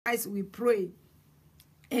eyes, we pray.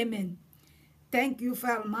 Amen. Thank you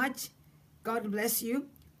very much. God bless you.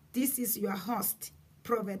 This is your host,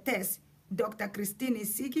 Prophetess Dr. Christine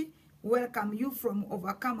Isigi. Welcome you from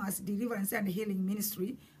Overcomers Deliverance and Healing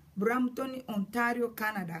Ministry, Brampton, Ontario,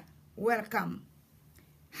 Canada. Welcome.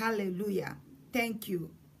 Hallelujah. Thank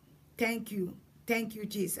you. Thank you. Thank you,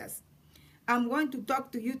 Jesus. I'm going to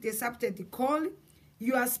talk to you the subject called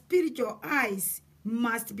Your Spiritual Eyes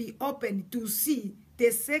Must Be Open to See the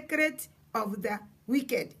Secret of the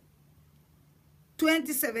Wicked.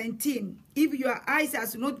 2017, if your eyes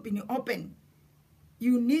has not been open,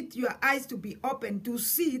 you need your eyes to be open to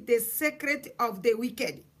see the secret of the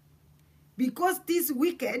wicked. Because these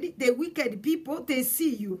wicked, the wicked people, they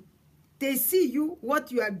see you. They see you,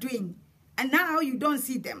 what you are doing. And now you don't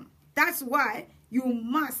see them. That's why you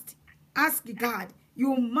must ask God.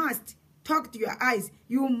 You must talk to your eyes.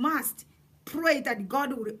 You must pray that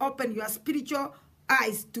God will open your spiritual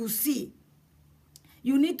eyes to see.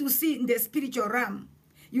 You need to see in the spiritual realm.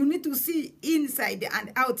 You need to see inside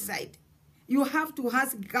and outside. You have to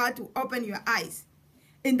ask God to open your eyes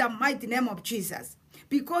in the mighty name of Jesus.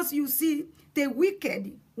 Because you see, the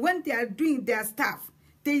wicked, when they are doing their stuff,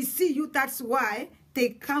 they see you. That's why they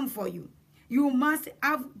come for you. You must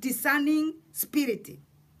have discerning spirit.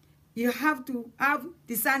 You have to have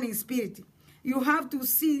discerning spirit. You have to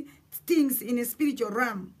see things in a spiritual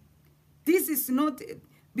realm. This is not,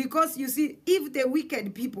 because you see, if the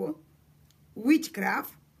wicked people,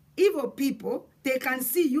 witchcraft, evil people, they can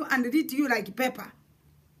see you and read you like paper.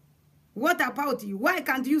 What about you? Why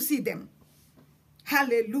can't you see them?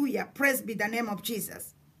 Hallelujah. Praise be the name of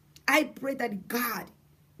Jesus. I pray that God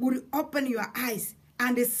will open your eyes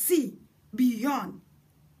and see beyond.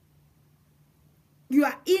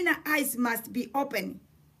 Your inner eyes must be open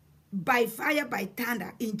by fire, by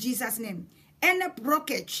thunder, in Jesus' name. Any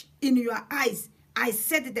blockage in your eyes, I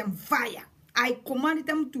set them fire. I command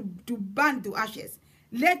them to burn to ashes.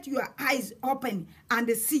 Let your eyes open and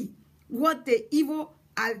see what the evil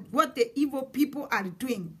people are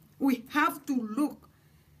doing. We have to look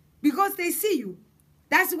because they see you.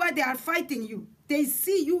 That's why they are fighting you. They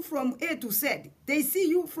see you from A to Z. They see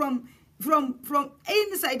you from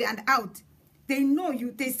inside and out. They know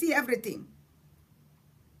you. They see everything.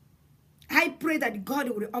 I pray that God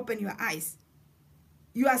will open your eyes.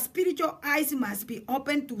 Your spiritual eyes must be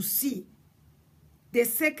open to see the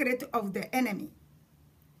secret of the enemy.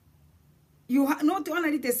 You have not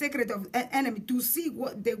only the secret of the enemy, to see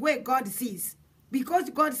what the way God sees. Because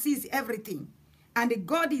God sees everything. And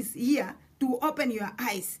God is here to open your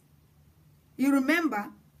eyes. You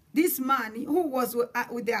remember this man who was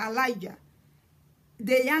with the Elijah,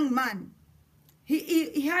 the young man,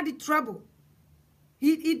 he had trouble.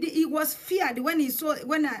 He was feared when he saw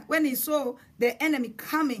the enemy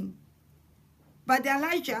coming. But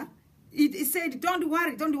Elijah, it said, don't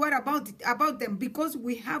worry about them, because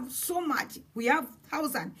we have so much. We have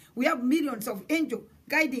thousands, we have millions of angels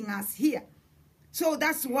guiding us here. So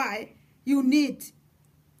that's why you need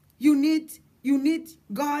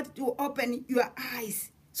God to open your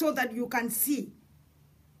eyes so that you can see.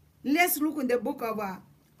 Let's look in the book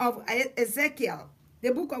of Ezekiel.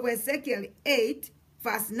 The book of Ezekiel 8,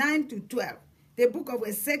 verse 9 to 12. The book of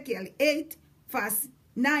Ezekiel 8, verse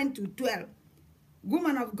 9 to 12.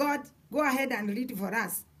 Woman of God, go ahead and read for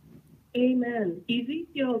us. Amen.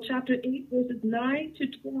 Ezekiel chapter 8, verses 9 to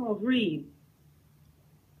 12 reads,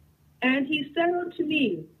 And he said unto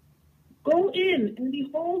me, Go in and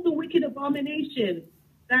behold the wicked abomination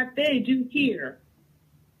that they do here.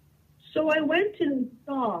 So I went in and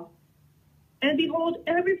saw, and behold,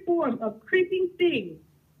 every form of creeping thing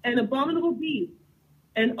and abominable beast,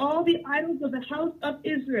 and all the idols of the house of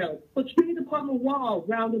Israel portrayed upon the wall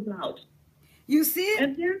round about. You see,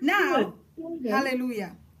 now, stood,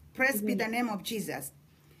 hallelujah, praise be the name of Jesus.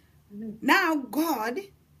 Now God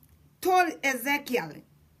told Ezekiel,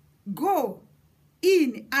 go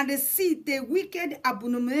in and see the wicked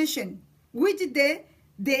abomination which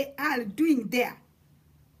they are doing there.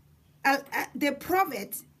 The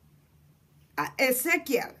prophet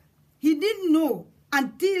Ezekiel, he didn't know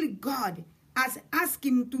until God has asked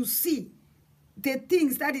him to see the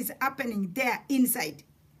things that is happening there inside.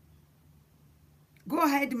 Go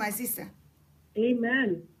ahead, my sister.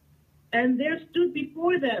 Amen. And there stood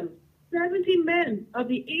before them 70 men of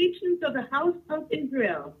the ancients of the house of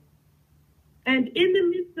Israel. And in the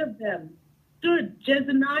midst of them stood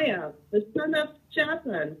Jezaniah, the son of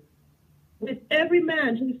Shaphan, with every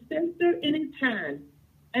man his censer in his hand,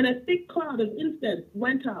 and a thick cloud of incense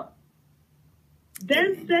went up.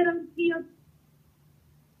 Then said he unto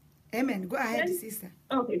Amen. Go ahead, sister.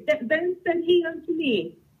 Okay. Then said he unto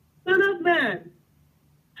me, Son of man,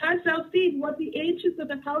 Hast thou seen what the ancients of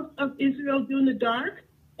the house of Israel do in the dark,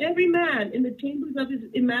 every man in the chambers of his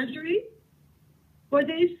imagery? For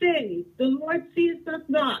they say, the Lord seeth us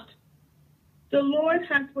not. The Lord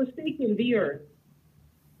hath forsaken the earth.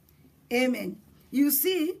 Amen. You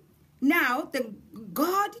see, now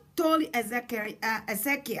God told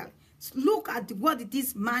Ezekiel, look at what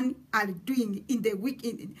this man are doing in the week.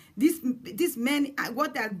 This men,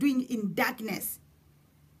 what they are doing in darkness.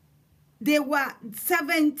 There were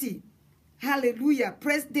 70. Hallelujah.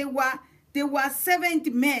 Praise. There were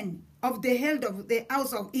 70 men of the head of the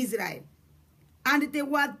house of Israel. And they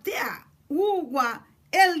were there who were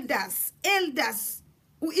elders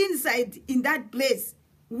who inside in that place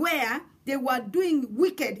where they were doing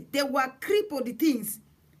wicked. They were crippled things.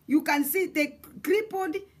 You can see the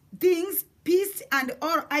crippled things, peace, and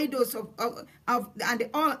all idols and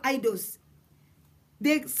all idols.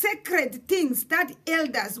 The sacred things that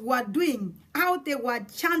elders were doing, how they were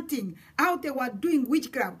chanting, how they were doing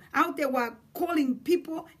witchcraft, how they were calling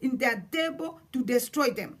people in their table to destroy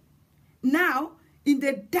them. Now, in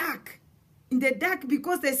the dark,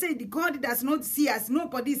 because they said God does not see us,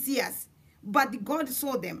 nobody sees us, but God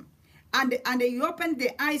saw them. And he opened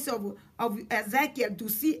the eyes of Ezekiel to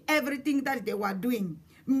see everything that they were doing.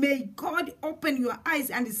 May God open your eyes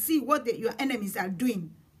and see what your enemies are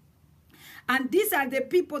doing. And these are the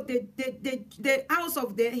people, the house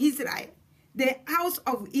of Israel, the house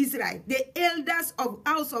of Israel, the elders of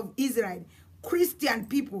house of Israel, Christian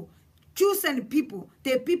people, chosen people,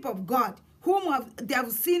 the people of God, they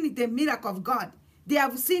have seen the miracle of God. They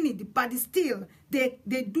have seen it, but still they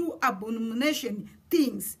do abomination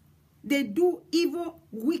things. They do evil,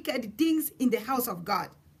 wicked things in the house of God.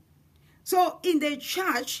 So in the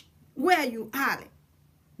church where you are,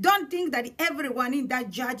 don't think that everyone in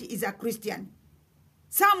that church is a Christian.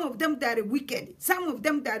 Some of them, they are wicked. Some of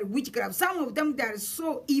them, they are witchcraft. Some of them, they are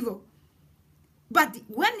so evil. But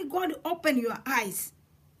when God open your eyes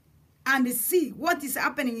and see what is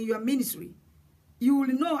happening in your ministry, you will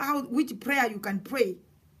know which prayer you can pray.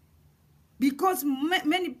 Because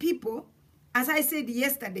many people, as I said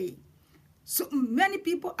yesterday, so many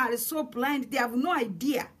people are so blind, they have no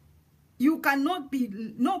idea. You cannot be,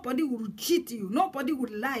 nobody will cheat you. Nobody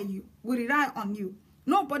will lie on you.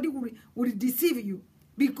 Nobody will deceive you.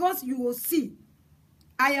 Because you will see.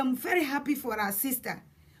 I am very happy for our sister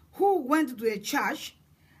who went to a church,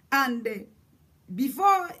 and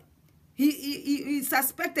before he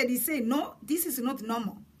suspected, he said, no, this is not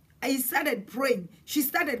normal. He started praying. She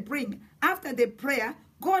started praying. After the prayer,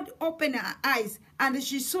 God opened her eyes, and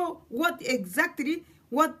she saw what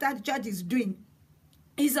that church is doing.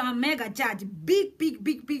 It's a mega church, big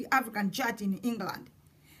African church in England.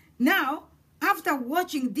 Now, after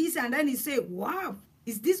watching this, and then he said, wow,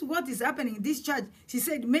 is this what is happening in this church? She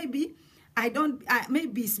said, maybe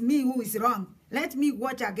maybe it's me who is wrong. Let me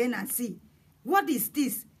watch again and see. What is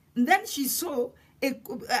this? And then she saw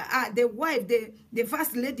the wife, the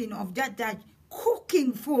first lady of that church,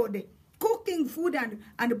 cooking food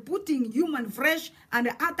and putting human flesh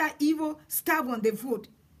and other evil stuff on the food.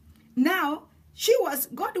 Now,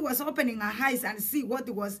 God was opening her eyes and see what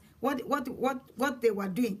they were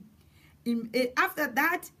doing. After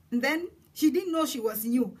that, then she didn't know she was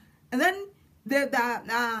new. And then they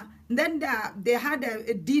had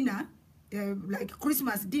a dinner, like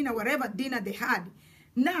Christmas dinner, whatever dinner they had.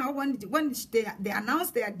 Now, when they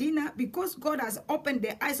announced their dinner, because God has opened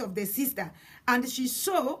the eyes of the sister, and she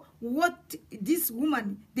saw what this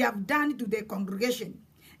woman, they have done to the congregation.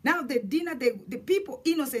 Now the dinner, the people,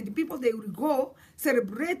 innocent people, they will go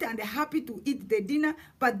celebrate and happy to eat the dinner,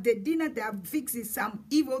 but the dinner they have fixed some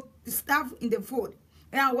evil stuff in the food.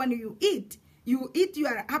 Now when you eat, you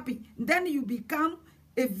are happy. Then you become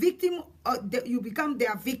a victim, you become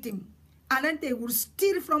their victim. And then they will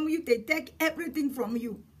steal from you, they take everything from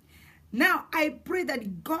you. Now I pray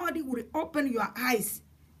that God will open your eyes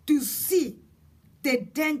to see the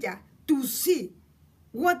danger, to see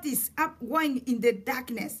what is going in the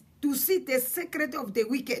darkness, to see the secret of the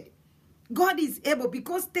wicked. God is able,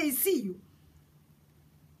 because they see you.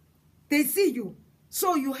 They see you.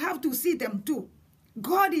 So you have to see them too.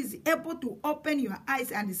 God is able to open your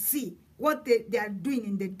eyes and see what they are doing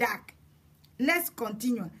in the dark. Let's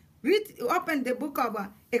continue. Open the book of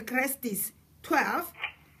Ecclesiastes 12,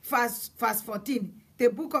 verse 14. The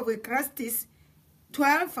book of Ecclesiastes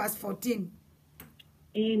 12, verse 14.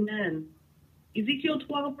 Amen. Ezekiel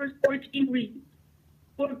 12, verse 14 reads,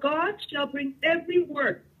 For God shall bring every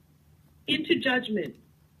work into judgment,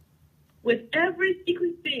 with every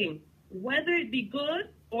secret thing, whether it be good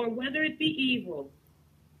or whether it be evil.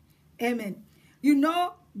 Amen. You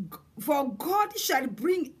know, for God shall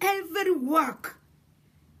bring every work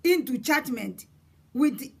into judgment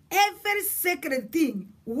with every sacred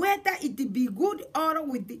thing, whether it be good or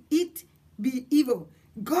with it be evil.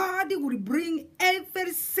 God will bring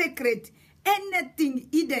every sacred, anything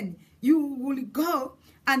hidden. You will go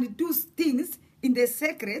and do things in the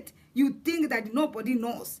secret you think that nobody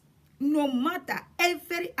knows. No matter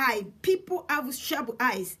every eye, people have sharp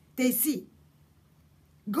eyes, they see.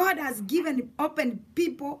 God has given open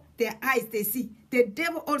people their eyes, they see. The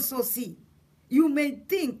devil also see. You may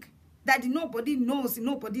think that nobody knows,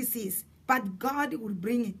 nobody sees, but God will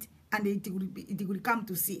bring it and it will come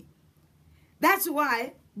to see. That's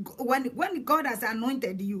why when God has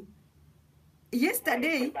anointed you,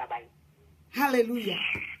 yesterday, hallelujah,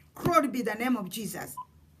 glory be the name of Jesus.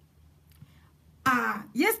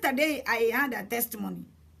 Yesterday I had a testimony.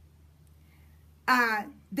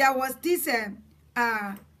 There was this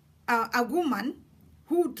a woman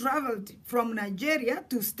who traveled from Nigeria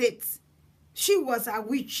to States. She was a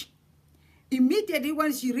witch. Immediately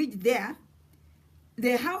when she reached there,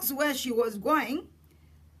 the house where she was going,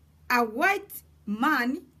 a white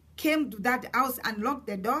man came to that house and locked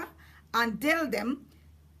the door and tell them,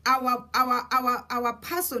 our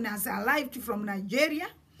person has arrived from Nigeria,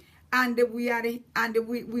 and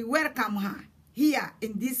we welcome her here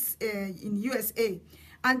in this in USA.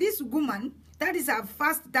 And this woman, that is her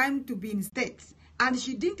first time to be in States, and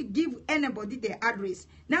she didn't give anybody the address.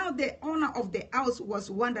 Now the owner of the house was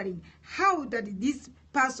wondering how that this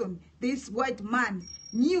person, this white man,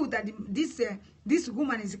 knew that this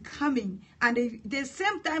woman is coming, and the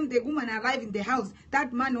same time the woman arrived in the house,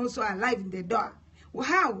 that man also arrived in the door.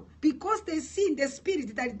 How? Because they see in the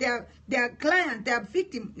spirit that their client, their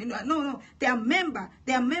victim, their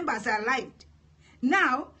members are arrived.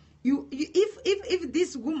 Now, if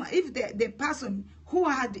this woman, if the person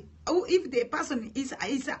if the person his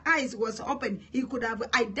eyes was open, he could have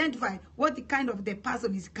identified what kind of the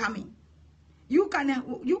person is coming. You can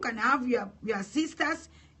have your sisters,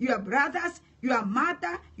 your brothers, your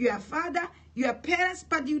mother, your father, your parents,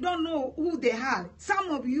 but you don't know who they are.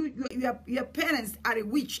 Some of your parents are a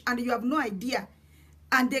witch and you have no idea.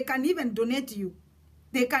 And they can even donate you.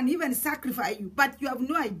 They can even sacrifice you, but you have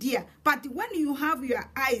no idea. But when you have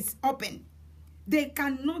your eyes open, they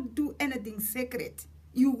cannot do anything sacred.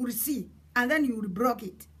 You will see, and then you will break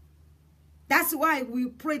it. That's why we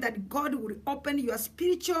pray that God will open your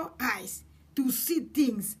spiritual eyes to see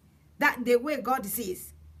things that the way God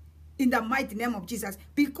sees, in the mighty name of Jesus.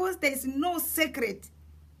 Because there is no secret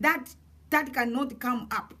that cannot come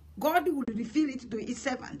up. God will reveal it to his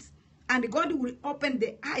servants, and God will open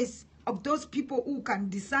the eyes of those people who can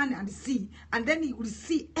discern and see, and then he will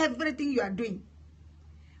see everything you are doing.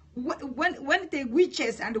 When the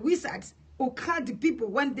witches and wizards, occult people,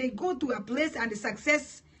 when they go to a place and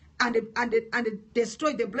success and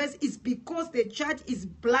destroy the place, it's because the church is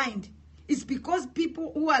blind. It's because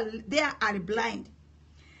people who are there are blind.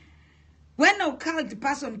 When an occult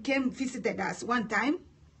person came visited us one time,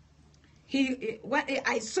 when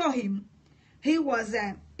I saw him, he was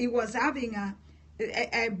having a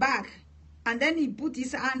bag, and then he put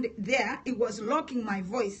his hand there. He was locking my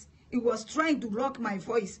voice. He was trying to lock my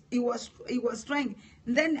voice. He was trying.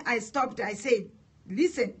 And then I stopped. I said,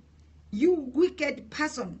 listen, you wicked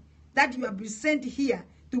person that you have been sent here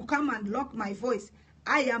to come and lock my voice.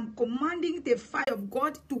 I am commanding the fire of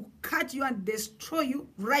God to cut you and destroy you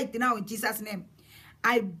right now in Jesus' name.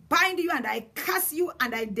 I bind you and I curse you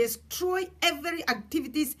and I destroy every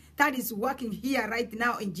activities that is working here right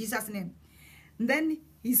now in Jesus' name. And then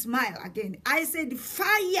he smiled again. I said,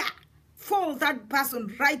 fire, fall that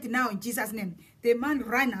person right now in Jesus' name. The man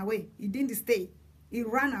ran away. He didn't stay. He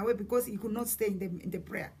ran away because he could not stay in the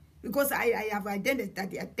prayer. Because I have identified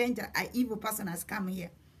that an evil person has come here.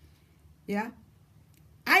 Yeah.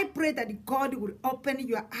 I pray that God will open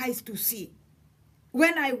your eyes to see.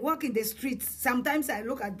 When I walk in the streets, sometimes I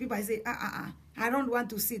look at people, I say, I don't want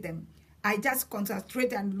to see them. I just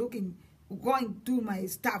concentrate and going to my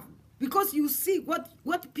stuff. Because you see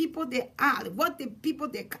what people they are, what the people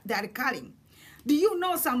they are carrying. Do you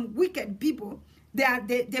know some wicked people,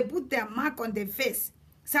 they put their mark on their face.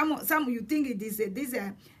 Some you think it is these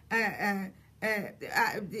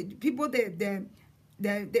people,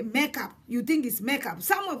 the makeup, you think it's makeup.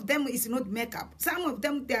 Some of them is not makeup. Some of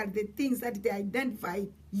them, they are the things that they identify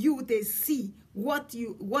you. They see what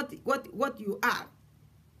you are.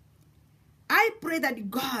 I pray that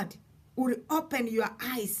God will open your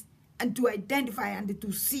eyes and to identify and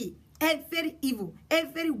to see every evil,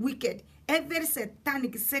 every wicked, every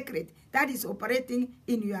satanic secret that is operating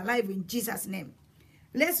in your life in Jesus' name.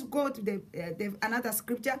 Let's go to another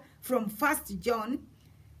scripture from 1 John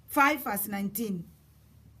 5 verse 19.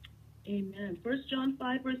 Amen. 1 John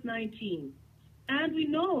 5, verse 19. And we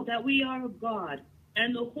know that we are of God,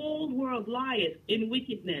 and the whole world lieth in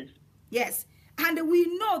wickedness. Yes. And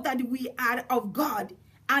we know that we are of God,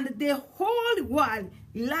 and the whole world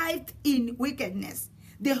lieth in wickedness.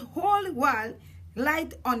 The whole world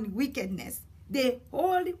lieth on wickedness. The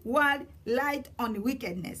whole world lieth on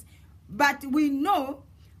wickedness. But we know,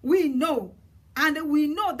 and we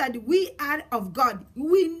know that we are of God.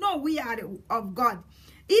 We know we are of God.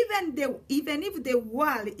 Even if the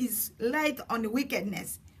world is light on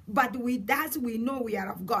wickedness, but with that we know we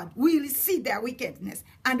are of God. We will see their wickedness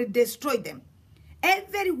and destroy them.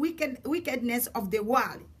 Every wickedness of the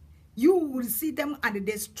world, you will see them and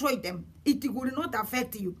destroy them. It will not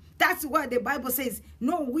affect you. That's why the Bible says,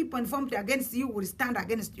 no weapon formed against you will stand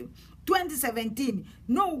against you. 2017,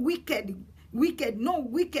 no wicked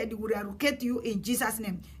will locate you in Jesus'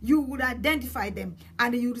 name. You will identify them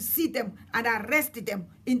and you will see them and arrest them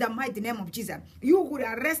in the mighty name of Jesus. You will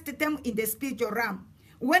arrest them in the spiritual realm.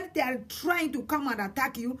 When they are trying to come and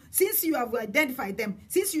attack you, since you have identified them,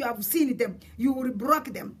 since you have seen them, you will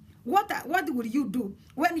block them. What will you do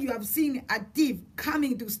when you have seen a thief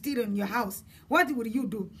coming to steal in your house? What will you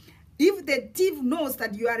do? If the thief knows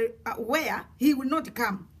that you are aware, he will not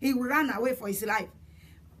come. He will run away for his life.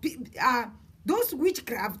 Those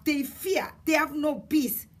witchcraft, they fear. They have no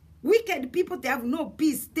peace. Wicked people, they have no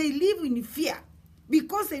peace. They live in fear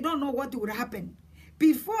because they don't know what will happen.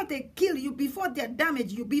 Before they kill you, before they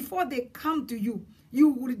damage you, before they come to you, you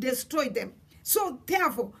will destroy them. So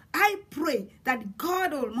therefore, I pray that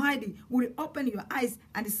God Almighty will open your eyes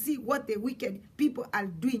and see what the wicked people are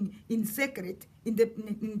doing in secret,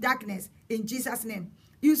 in darkness, in Jesus' name.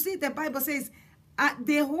 You see, the Bible says,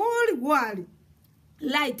 the whole world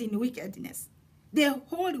light in wickedness. The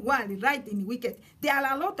whole world light in wicked. There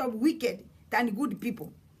are a lot of wicked than good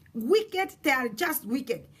people. Wicked, they are just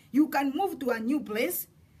wicked. You can move to a new place.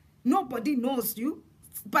 Nobody knows you.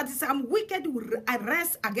 But some wicked will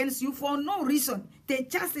arrest against you for no reason. They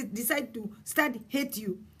just decide to start hate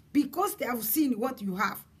you because they have seen what you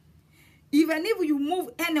have. Even if you move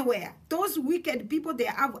anywhere, those wicked people, they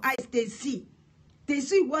have eyes, they see. They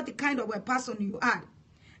see what kind of a person you are.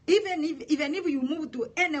 Even if you move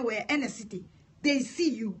to anywhere, any city, they see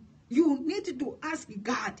you. You need to ask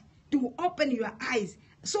God to open your eyes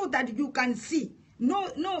so that you can see. No,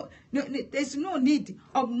 there's no need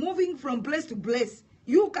of moving from place to place.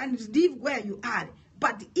 You can live where you are.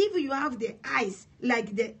 But if you have the eyes,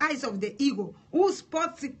 like the eyes of the eagle, who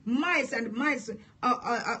spots miles and miles,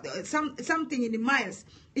 something in the miles,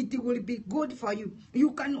 it will be good for you.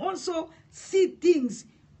 You can also see things,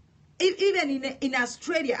 even in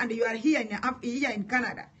Australia, and you are here in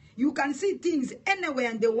Canada. You can see things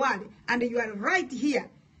anywhere in the world, and you are right here.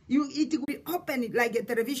 It will open it like a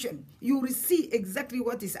television. You will see exactly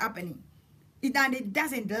what is happening. And it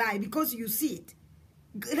doesn't lie because you see it.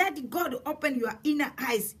 Let God open your inner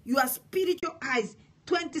eyes, your spiritual eyes,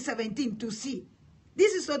 2017 to see.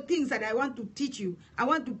 This is the things that I want to teach you. I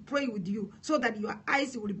want to pray with you so that your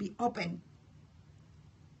eyes will be open.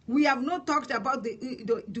 We have not talked about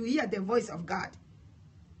to hear the voice of God.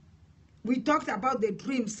 We talked about the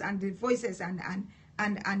dreams and the voices and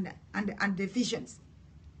the visions.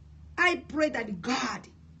 I pray that God,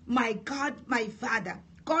 my Father,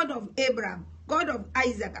 God of Abraham, God of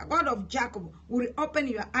Isaac, God of Jacob, will open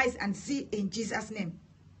your eyes and see in Jesus' name.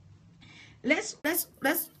 Let's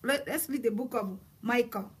read the book of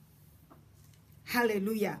Micah.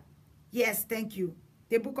 Hallelujah. Yes, thank you.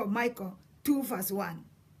 The book of Micah 2 verse 1.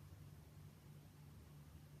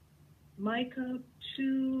 Micah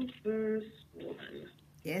 2 verse 1.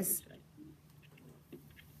 Yes.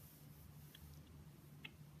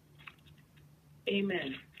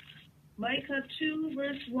 Amen. Micah 2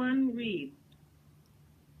 verse 1 reads,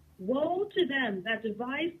 Woe to them that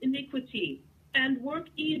devise iniquity and work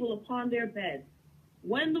evil upon their beds.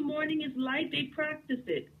 When the morning is light, they practice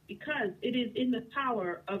it, because it is in the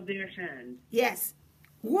power of their hand. Yes.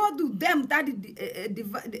 Woe to them that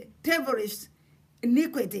devise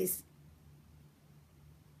iniquities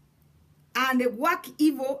and work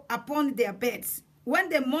evil upon their beds. When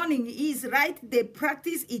the morning is right, they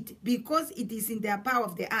practice it because it is in their power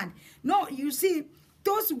of the hand. No, you see,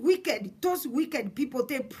 those wicked people,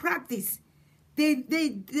 they practice.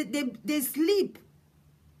 They sleep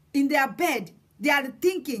in their bed. They are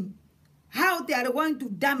thinking how they are going to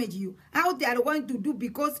damage you, how they are going to do,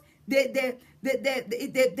 because the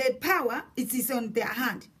power is on their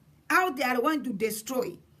hand. How they are going to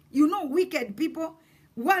destroy. You know, wicked people,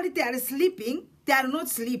 while they are sleeping, they are not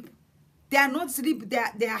asleep. They are not asleep.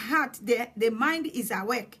 Their heart, their mind is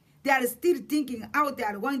awake. They are still thinking how they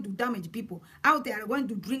are going to damage people, how they are going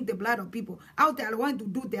to drink the blood of people, how they are going to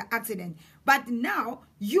do their accident. But now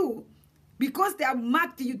you, because they have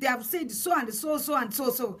marked you, they have said so and so, so and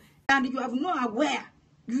so, so, and you have no aware.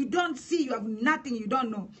 You don't see, you have nothing, you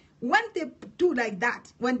don't know. When they do like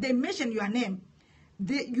that, when they mention your name,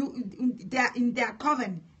 they are in their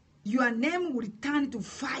covenant, your name will turn to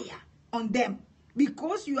fire on them.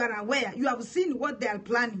 Because you are aware, you have seen what they are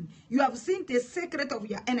planning. You have seen the secret of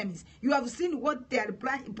your enemies. You have seen what they are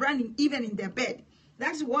planning even in their bed.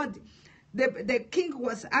 That's what the king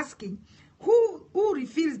was asking. Who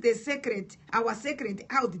reveals the secret, our secret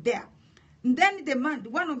out there? And then the man,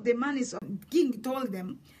 one of the men is king told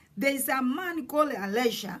them, there is a man called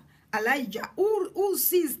Elijah, who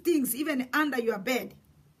sees things even under your bed.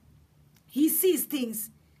 He sees things,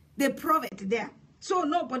 the prophet there. So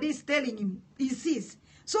nobody is telling him, he sees.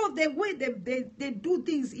 So the way they do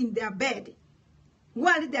things in their bed,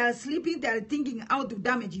 while they are sleeping, they are thinking how to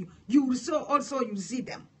damage you. You will also you see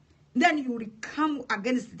them. Then you will come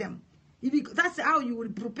against them. That's how you will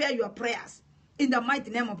prepare your prayers in the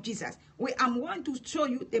mighty name of Jesus. I'm going to show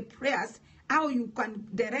you the prayers, how you can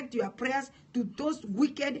direct your prayers to those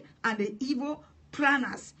wicked and the evil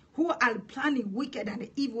planners who are planning wicked and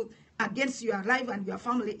evil against your life and your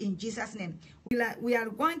family in Jesus' name. We are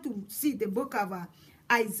going to see the book of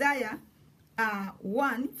Isaiah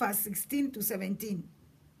 1, verse 16 to 17.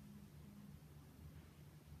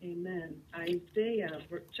 Amen. Isaiah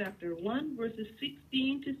chapter 1, verses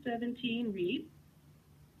 16 to 17 reads,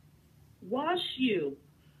 Wash you,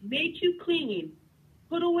 make you clean,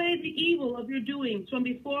 put away the evil of your doings from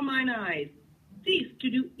before mine eyes. Cease to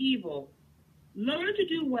do evil. Learn to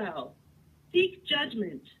do well. Seek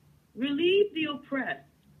judgment. Relieve the oppressed.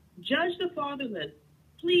 Judge the fatherless.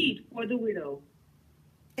 Plead for the widow.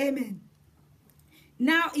 Amen.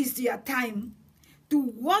 Now is your time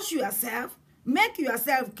to wash yourself, make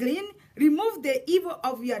yourself clean, remove the evil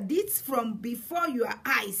of your deeds from before your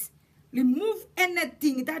eyes. Remove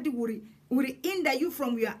anything that will hinder you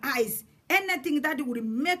from your eyes, anything that will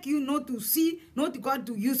make you not to see, not God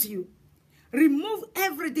to use you. Remove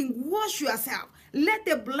everything, wash yourself. Let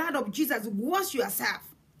the blood of Jesus wash yourself.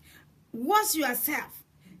 Wash yourself,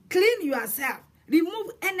 clean yourself,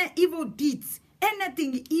 remove any evil deeds,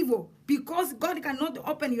 anything evil, because God cannot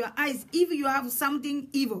open your eyes if you have something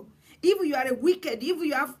evil. If you are a wicked, if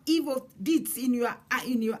you have evil deeds in your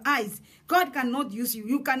eyes, God cannot use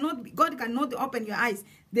you. God cannot open your eyes.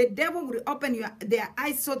 The devil will open their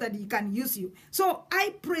eyes so that he can use you. So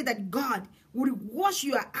I pray that God will wash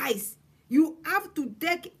your eyes. You have to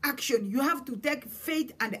take action. You have to take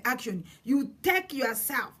faith and action. You take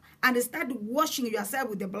yourself and start washing yourself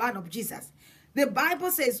with the blood of Jesus. The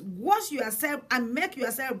Bible says, wash yourself and make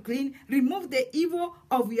yourself clean. Remove the evil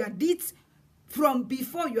of your deeds from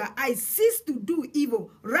before your eyes. Cease to do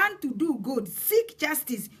evil. Run to do good. Seek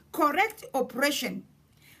justice. Correct oppression.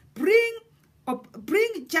 Bring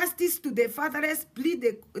justice to the fatherless. Plead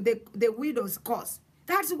the widow's cause.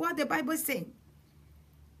 That's what the Bible is saying.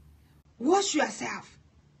 Wash yourself.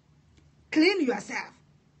 Clean yourself.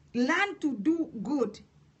 Learn to do good.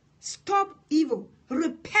 Stop evil,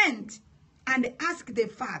 repent, and ask the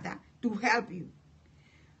Father to help you.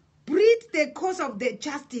 Plead the cause of the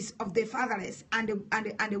justice of the fatherless and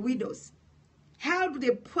the widows. Help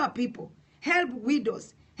the poor people. Help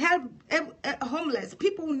widows. Help homeless.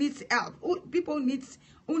 People who need help. People who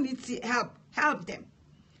needs help. Help them.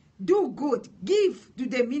 Do good. Give to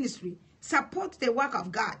the ministry. Support the work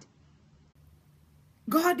of God.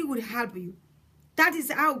 God will help you. That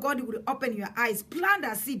is how God will open your eyes. Plant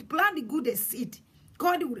a seed. Plant the good seed.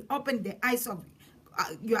 God will open the eyes of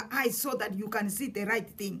your eyes so that you can see the right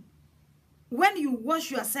thing. When you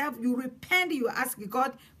wash yourself, you repent, you ask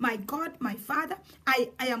God, my Father, I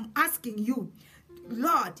am asking you,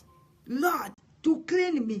 Lord, to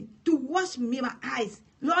clean me, to wash me my eyes.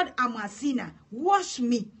 Lord, I'm a sinner. Wash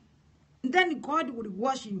me. Then God will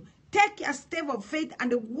wash you. Take a step of faith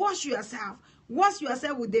and wash yourself. Wash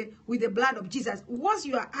yourself with the blood of Jesus. Wash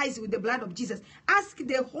your eyes with the blood of Jesus. Ask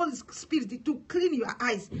the Holy Spirit to clean your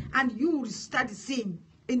eyes, and you will start seeing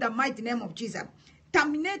in the mighty name of Jesus.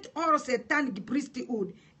 Terminate all satanic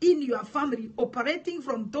priesthood in your family operating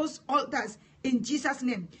from those altars in Jesus'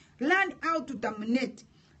 name. Learn how to terminate.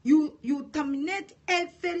 You terminate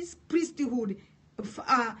every priesthood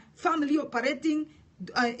family operating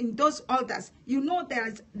in those altars. You know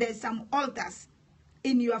there's some altars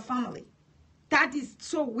in your family. That is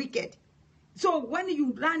so wicked. So when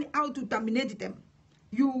you learn how to terminate them,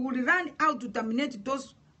 you will learn how to terminate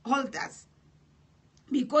those altars,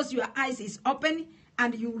 because your eyes is open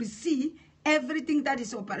and you will see everything that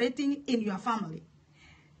is operating in your family.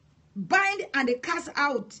 bind and cast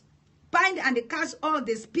out, bind and cast all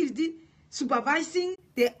the spirit supervising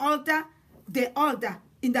the altar,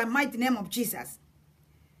 in the mighty name of Jesus.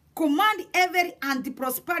 Command every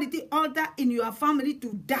anti-prosperity altar in your family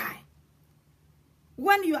to die.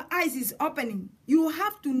 When your eyes is opening, you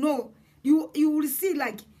have to know, you will see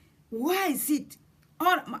like, why is it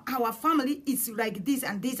all our family is like this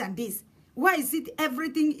and this and this? Why is it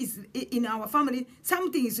everything is in our family?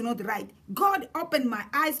 Something is not right. God opened my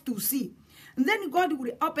eyes to see. And then God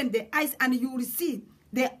will open the eyes and you will see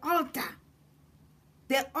the altar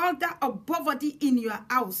of poverty in your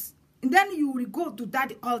house. And then you will go to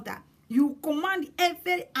that altar. You command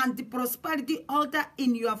every anti-prosperity altar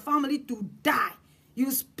in your family to die. You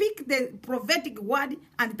speak the prophetic word,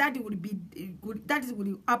 and that will be good. That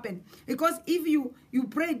will happen. Because if you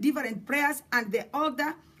pray different prayers, and the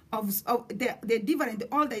altar of the different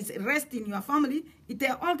altars rest in your family,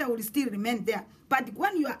 the altar will still remain there. But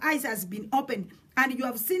when your eyes has been opened and you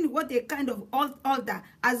have seen what a kind of altar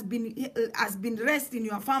has been rest in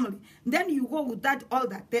your family, then you go with that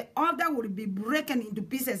altar. The altar will be broken into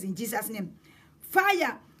pieces in Jesus' name.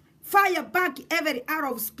 Fire back every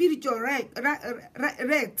arrow of spiritual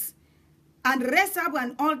wrecks, and raise up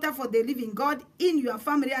an altar for the living God in your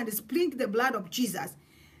family and sprinkle the blood of Jesus.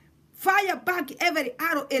 Fire back every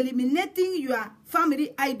arrow, eliminating your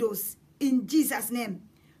family idols in Jesus' name.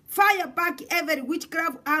 Fire back every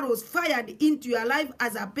witchcraft arrows fired into your life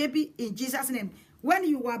as a baby in Jesus' name. When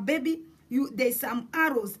you were a baby, there's some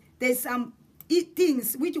arrows, there's some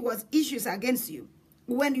things which was issues against you.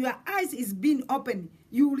 When your eyes is being opened,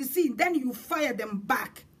 you will see, then you fire them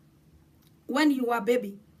back. When you were a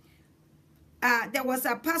baby, there was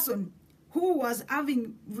a person who was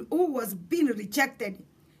being rejected.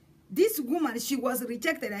 This woman, she was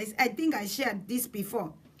rejected. I think I shared this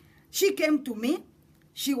before. She came to me.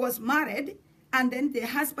 She was married, and then the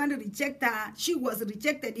husband rejected her. She was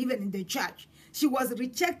rejected even in the church. She was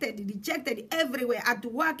rejected everywhere, at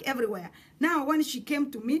work, everywhere. Now, when she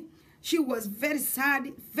came to me, she was very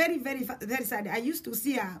sad, very, very, very sad. I used to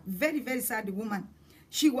see her, very, very sad woman.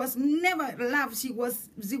 She was never loved. She was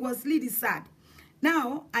really sad.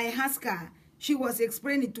 Now, I asked her. She was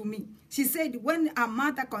explaining to me. She said when her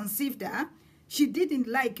mother conceived her, she didn't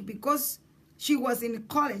like, because she was in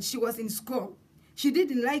college, she was in school. She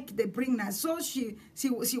didn't like the pregnancy, so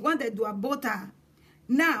she wanted to abort her.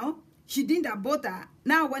 Now, she didn't abort her.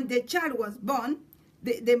 Now, when the child was born,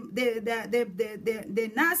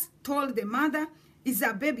 the nurse told the mother, it's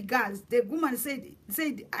a baby girl. The woman said,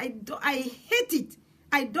 I hate it.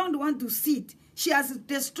 I don't want to see it. She has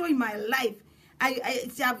destroyed my life.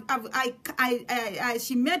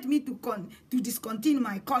 She made me to discontinue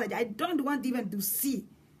my college. I don't want even to see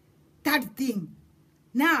that thing.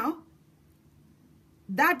 Now,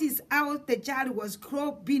 that is how the child was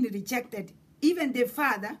being rejected. Even the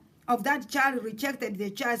father of that child rejected the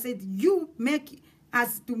child, said, you make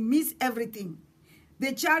us to miss everything.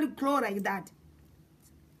 The child cried like that.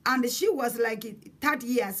 And she was like 30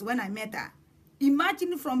 years when I met her.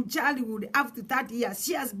 Imagine from childhood up to 30 years,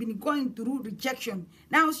 she has been going through rejection.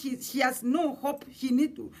 Now she has no hope.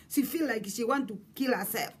 She feel like she want to kill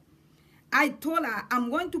herself. I told her, I'm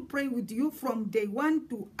going to pray with you from day 1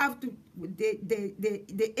 to up to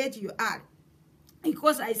the age you are.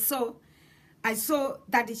 Because I saw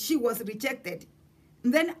that she was rejected.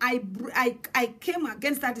 And then I came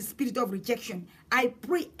against that spirit of rejection. I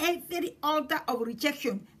pray every altar of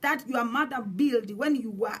rejection that your mother built when you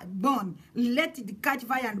were born, let it catch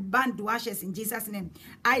fire and burn to ashes in Jesus' name.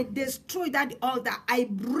 I destroy that altar. I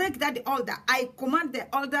break that altar. I command the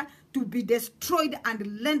altar to be destroyed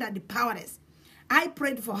and rendered powerless. I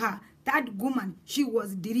prayed for her. That woman, she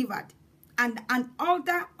was delivered. And an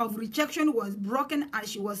altar of rejection was broken and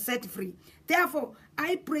she was set free. Therefore,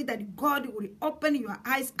 I pray that God will open your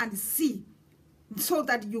eyes and see, so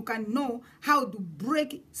that you can know how to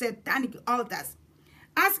break satanic altars.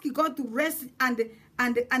 Ask God to rest and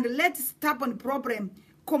let stubborn problem,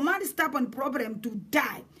 command stubborn problem to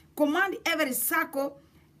die. Command every circle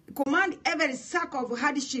of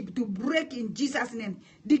hardship to break in Jesus' name.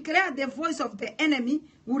 Declare the voice of the enemy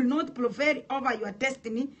will not prevail over your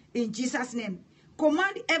destiny in Jesus' name.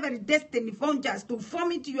 Command every destiny vultures to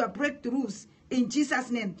vomit your breakthroughs in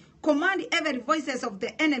Jesus' name. Command every voices of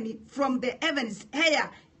the enemy from the heavens,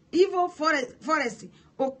 air, evil forest,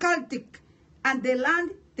 occultic, and the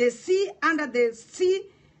land, the sea, under the sea,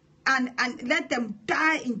 and let them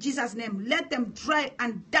die in Jesus' name. Let them try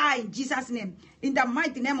and die in Jesus' name. In the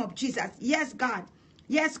mighty name of Jesus. Yes, God.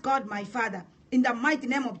 Yes, God, my Father. In the mighty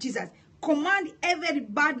name of Jesus. Command every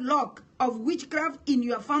bad luck of witchcraft in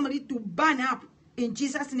your family to burn up in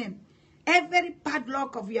Jesus' name. Every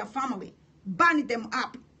padlock of your family, burn them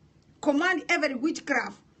up. Command every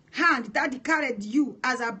witchcraft hand that carried you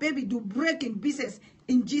as a baby to break in pieces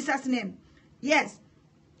in Jesus' name. Yes,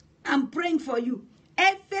 I'm praying for you.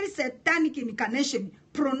 Every satanic incarnation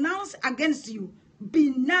pronounced against you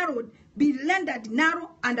be narrowed, be rendered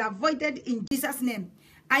narrow and avoided in Jesus' name.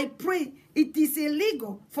 I pray it is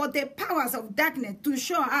illegal for the powers of darkness to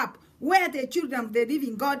show up where the children of the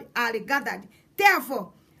living God are gathered.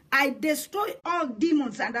 Therefore, I destroy all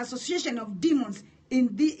demons and association of demons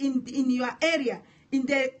in your area, in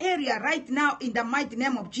the area right now, in the mighty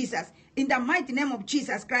name of Jesus. In the mighty name of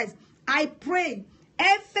Jesus Christ, I pray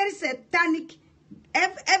every satanic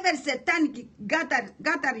gathered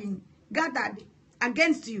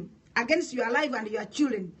against you, against your life and your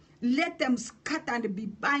children, let them scatter and be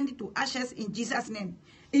bound to ashes in Jesus' name.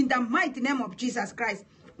 In the mighty name of Jesus Christ.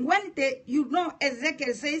 When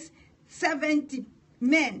Ezekiel says 70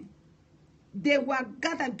 men, they were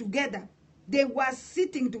gathered together, they were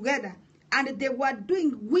sitting together, and they were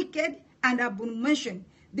doing wicked and abomination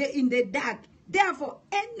in the dark. Therefore,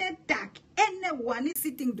 any dark, anyone is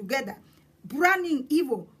sitting together, planning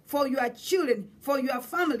evil for your children, for your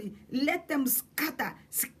family, let them scatter.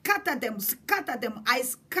 Scatter them, scatter them. I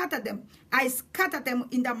scatter them. I scatter them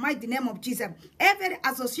in the mighty name of Jesus. Every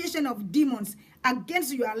association of demons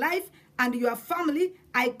against your life and your family,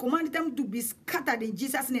 I command them to be scattered in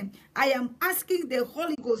Jesus' name. I am asking the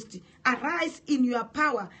Holy Ghost, arise in your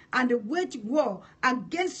power and wage war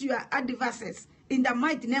against your adversaries in the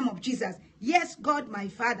mighty name of Jesus. Yes, God, my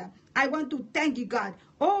Father, I want to thank you, God.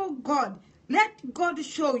 Oh, God, let God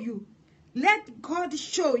show you. Let God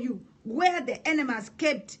show you where the enemy has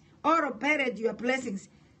kept or buried your blessings.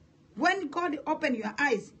 When God opened your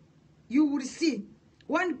eyes, you will see.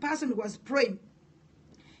 One person was praying.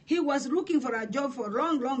 He was looking for a job for a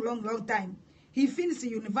long time. He finished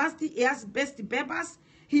university. He has best papers.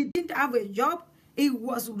 He didn't have a job. He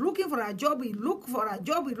was looking for a job. He looked for a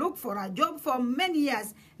job. He looked for a job for many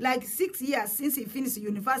years, like 6 years since he finished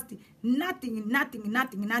university.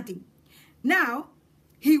 Nothing. Now,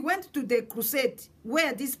 he went to the crusade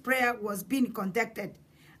where this prayer was being conducted.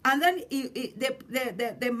 And then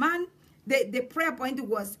the prayer point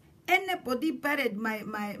was, anybody buried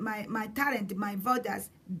my talent, my voters,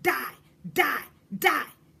 die.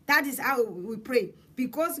 That is how we pray.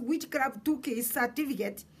 Because witchcraft took his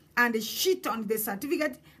certificate and shit on the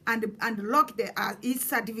certificate and locked his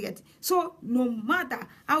certificate. So no matter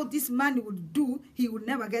how this man would do, he would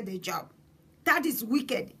never get a job. That is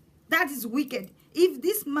wicked. That is wicked. If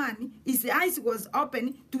this man, his eyes was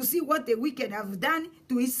open to see what the wicked have done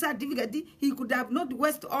to his certificate, he could have not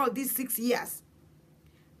wasted all these 6 years.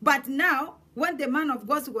 But now, when the man of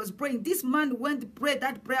God was praying, this man went to pray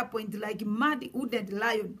that prayer point like a mad wounded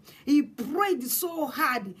lion. He prayed so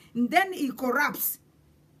hard, and then he collapsed.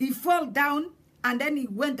 He fell down, and then he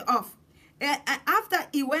went off. After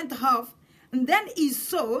he went off, and then he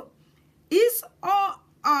saw his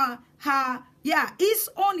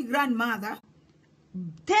own grandmother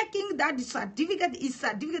taking that certificate, his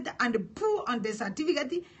certificate, and pull on the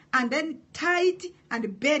certificate, and then tied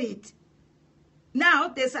and buried it. Now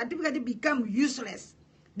the certificate became useless.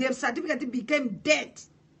 The certificate became dead.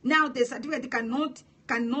 Now the certificate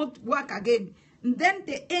cannot work again. And then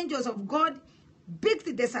the angels of God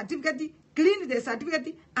picked the certificate, cleaned the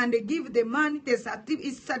certificate, and they give the man his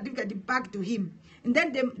certificate back to him. And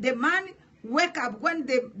then the man wake up when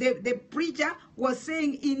the preacher was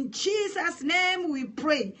saying, in Jesus' name we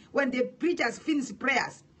pray. When the preachers finished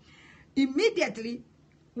prayers, immediately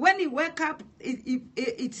when he woke up,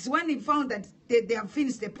 it's when he found that they have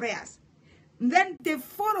finished the prayers. And then the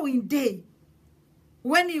following day,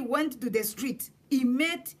 when he went to the street, he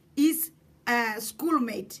met his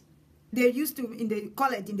schoolmate. They used to in the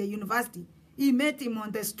college, in the university. He met him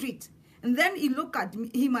on the street. And then he looked at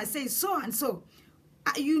him and said, so and so,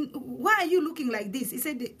 why are you looking like this? He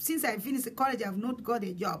said, since I finished the college, I have not got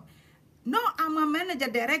a job. No, I'm a manager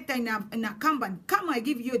director in a company. Come, I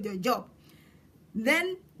give you the job.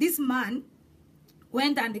 Then this man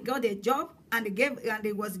went and got a job and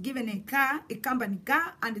he was given a car, a company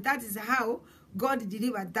car, and that is how God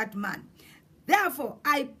delivered that man. Therefore,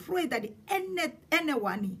 I pray that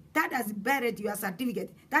anyone that has buried your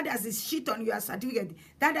certificate, that has shit on your certificate,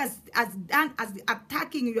 that has done as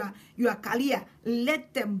attacking your career,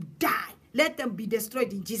 let them die. Let them be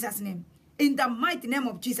destroyed in Jesus' name. In the mighty name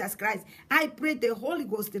of Jesus Christ, I pray the Holy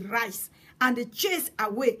Ghost rise and chase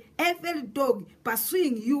away every dog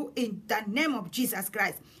pursuing you in the name of Jesus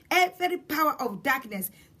Christ. Every power of darkness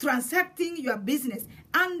transacting your business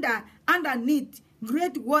underneath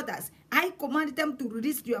great waters, I command them to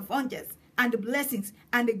release your vengeance and blessings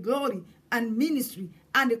and glory and ministry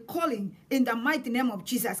and calling in the mighty name of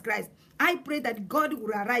Jesus Christ. I pray that God will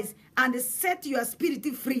arise and set your spirit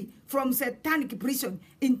free from satanic prison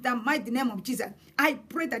in the mighty name of Jesus. I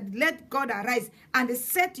pray that let God arise and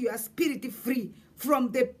set your spirit free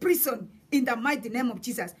from the prison in the mighty name of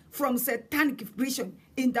Jesus, from satanic prison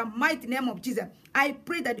in the mighty name of Jesus. I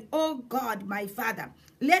pray that, oh God, my Father,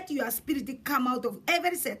 let your spirit come out of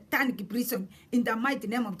every satanic prison in the mighty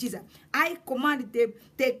name of Jesus. I command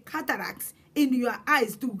the cataracts in your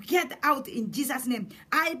eyes to get out in Jesus' name.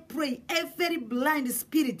 I pray every blind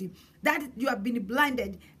spirit that you have been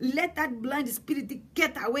blinded, let that blind spirit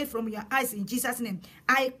get away from your eyes in Jesus' name.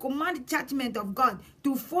 I command judgment of God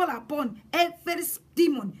to fall upon every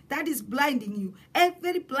demon that is blinding you,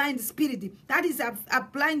 every blind spirit that is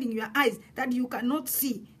blinding your eyes that you cannot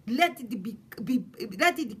see. Let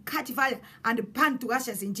it catch fire and burn to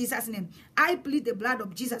ashes in Jesus' name. I plead the blood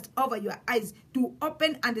of Jesus over your eyes to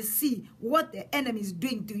open and see what the enemy is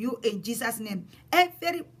doing to you in Jesus' name.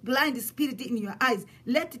 Every blind spirit in your eyes,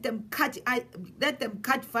 let them catch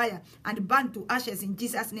fire and burn to ashes in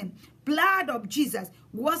Jesus' name. Blood of Jesus,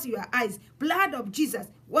 wash your eyes. Blood of Jesus,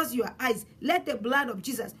 wash your eyes. Let the blood of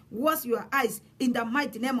Jesus wash your eyes in the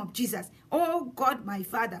mighty name of Jesus. Oh God, my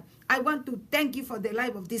Father, I want to thank you for the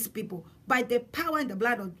life of these people. By the power and the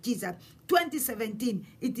blood of Jesus, 2017,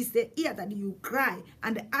 it is the year that you cry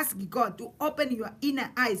and ask God to open your inner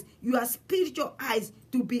eyes, your spiritual eyes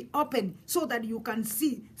to be open so that you can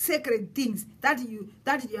see sacred things that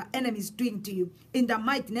your enemy is doing to you. In the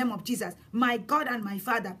mighty name of Jesus, my God and my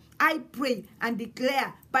Father, I pray and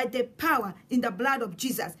declare by the power in the blood of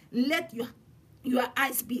Jesus, let your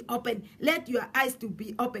eyes be open. Let your eyes to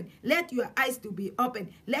be open. Let your eyes to be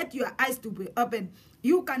open. Let your eyes to be open.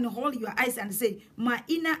 You can hold your eyes and say, my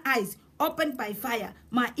inner eyes opened by fire.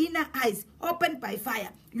 My inner eyes opened by fire.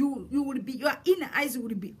 Your inner eyes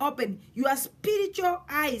will be open. Your spiritual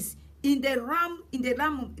eyes in the realm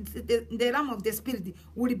of the spirit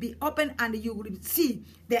will be open, and you will see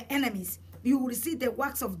the enemies. You will see the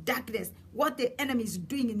works of darkness, what the enemy is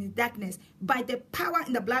doing in the darkness, by the power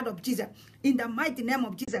in the blood of Jesus, in the mighty name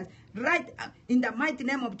of Jesus, right in the mighty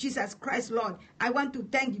name of Jesus Christ, Lord. I want to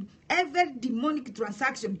thank you. Every demonic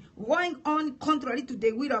transaction going on contrary to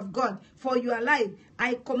the will of God for your life,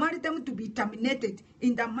 I command them to be terminated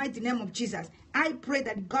in the mighty name of Jesus. I pray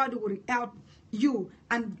that God will help you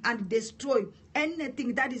and destroy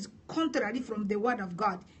anything that is contrary from the word of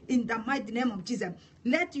God in the mighty name of Jesus.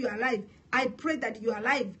 Let your life, I pray that your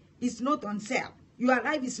life is not on sale. Your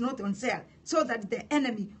life is not on sale, so that the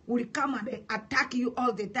enemy will come and attack you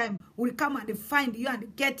all the time, will come and find you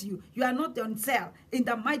and get you. You are not on sale in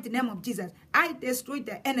the mighty name of Jesus. I destroy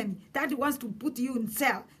the enemy that wants to put you in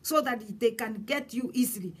sale so that they can get you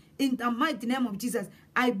easily. In the mighty name of Jesus,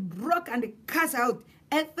 I broke and cast out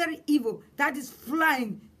every evil that is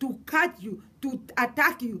flying to catch you, to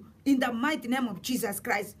attack you in the mighty name of Jesus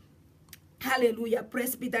Christ. Hallelujah.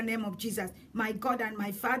 Praise be the name of Jesus. My God and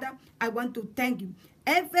my Father, I want to thank you.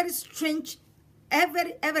 Every stranger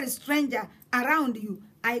around you,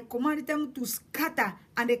 I command them to scatter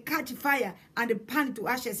and catch fire and burn to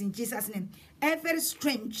ashes in Jesus' name. Every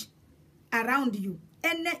strange around you,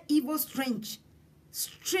 any evil strange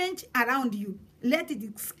around you, let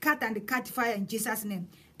it scatter and catch fire in Jesus' name.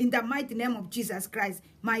 In the mighty name of Jesus Christ,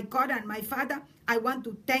 my God and my Father, I want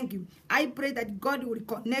to thank you. I pray that God will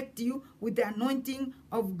connect you with the anointing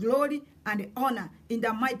of glory and honor in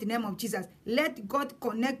the mighty name of Jesus. Let God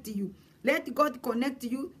connect you. Let God connect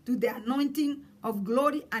you to the anointing of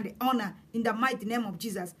glory and honor in the mighty name of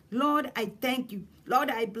Jesus. Lord, I thank you. Lord,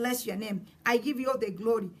 I bless your name. I give you all the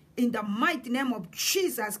glory. In the mighty name of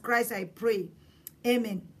Jesus Christ, I pray.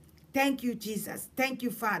 Amen. Thank you, Jesus. Thank you,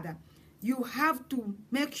 Father. You have to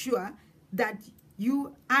make sure that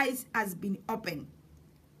your eyes has been open.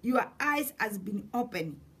 Your eyes has been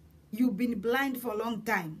open. You've been blind for a long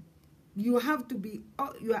time. You have to be,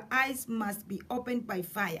 your eyes must be opened by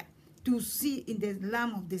fire to see in the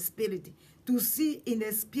realm of the spirit, to see in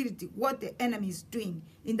the spirit what the enemy is doing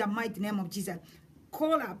in the mighty name of Jesus.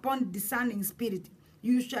 Call upon discerning spirit.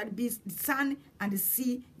 You shall be discern and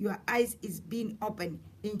see your eyes is being opened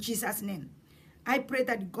in Jesus' name. I pray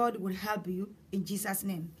that God will help you in Jesus'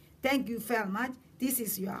 name. Thank you very much. This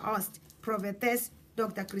is your host, Prophetess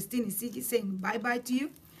Dr. Christine Isiki, saying bye-bye to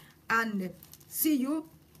you. And see you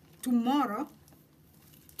tomorrow.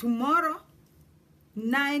 Tomorrow,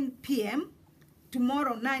 9 p.m.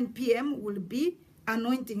 Tomorrow, 9 p.m. will be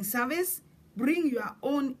anointing service. Bring your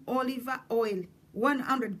own olive oil,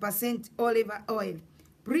 100% olive oil.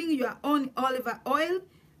 Bring your own olive oil.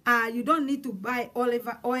 You don't need to buy olive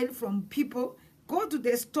oil from people. Go to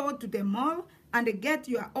the store, to the mall, and get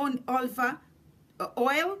your own olive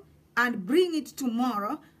oil and bring it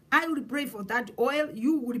tomorrow. I will pray for that oil.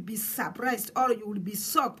 You will be surprised, or you will be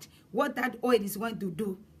shocked what that oil is going to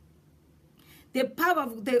do. The power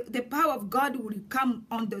of God will come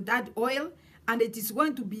onto that oil, and it is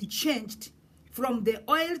going to be changed from the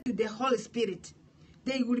oil to the Holy Spirit.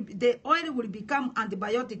 The oil will become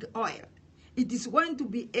antibiotic oil. It is going to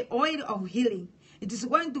be an oil of healing. It is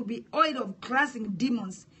going to be oil of crushing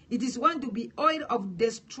demons. It is going to be oil of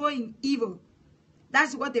destroying evil.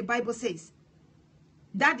 That's what the Bible says.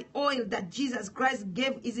 That oil that Jesus Christ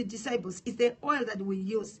gave his disciples is the oil that we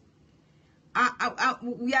use.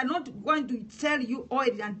 We are not going to sell you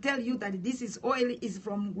oil and tell you that this is oil is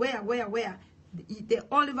from where. The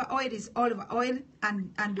olive oil is olive oil,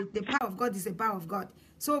 and the power of God is the power of God.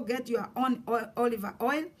 So get your own olive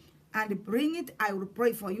oil and bring it. I will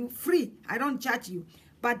pray for you free. I don't charge you.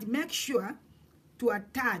 But make sure to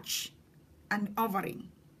attach an offering.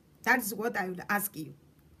 That is what I would ask you.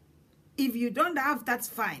 If you don't have, that's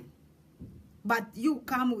fine. But you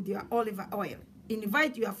come with your olive oil.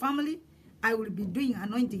 Invite your family. I will be doing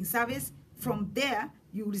anointing service. From there,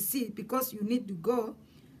 you will see, because you need to go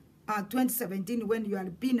 2017, when you are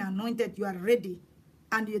being anointed, you are ready.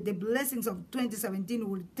 And the blessings of 2017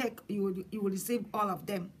 will take, you will receive all of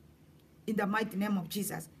them in the mighty name of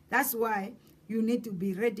Jesus. That's why you need to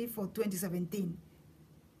be ready for 2017.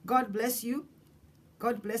 God bless you.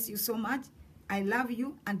 God bless you so much. I love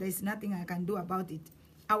you, and there is nothing I can do about it.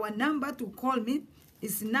 Our number to call me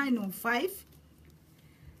is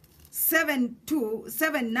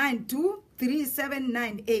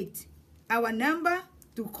 905-792-3798. Our number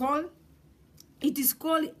to call, it is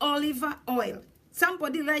called olive oil.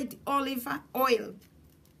 Somebody write olive oil.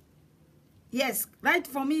 Yes, write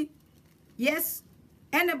for me. Yes,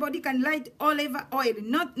 anybody can write olive oil,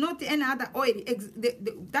 not any other oil.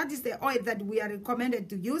 That is the oil that we are recommended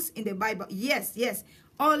to use in the Bible. Yes,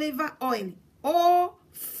 olive oil. O-L-I-V-E-O.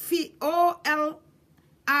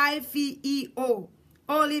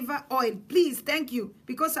 Olive oil. Please, thank you.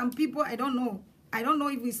 Because some people, I don't know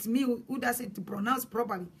if it's me who does it to pronounce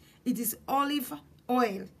properly. It is olive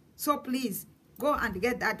oil. So please, go and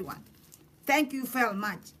get that one. Thank you very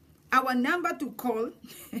much. Our number to call,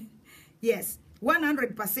 yes,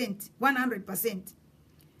 100%.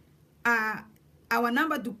 Our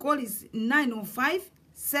number to call is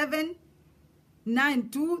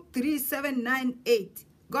 905-792-3798.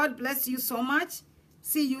 God bless you so much.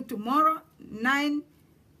 See you tomorrow, 9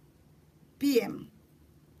 p.m.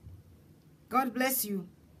 God bless you.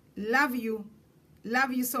 Love you.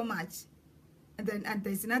 Love you so much. And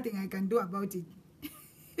there's nothing I can do about it.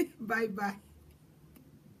 Bye-bye.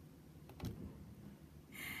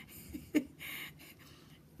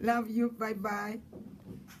 Love you. Bye-bye.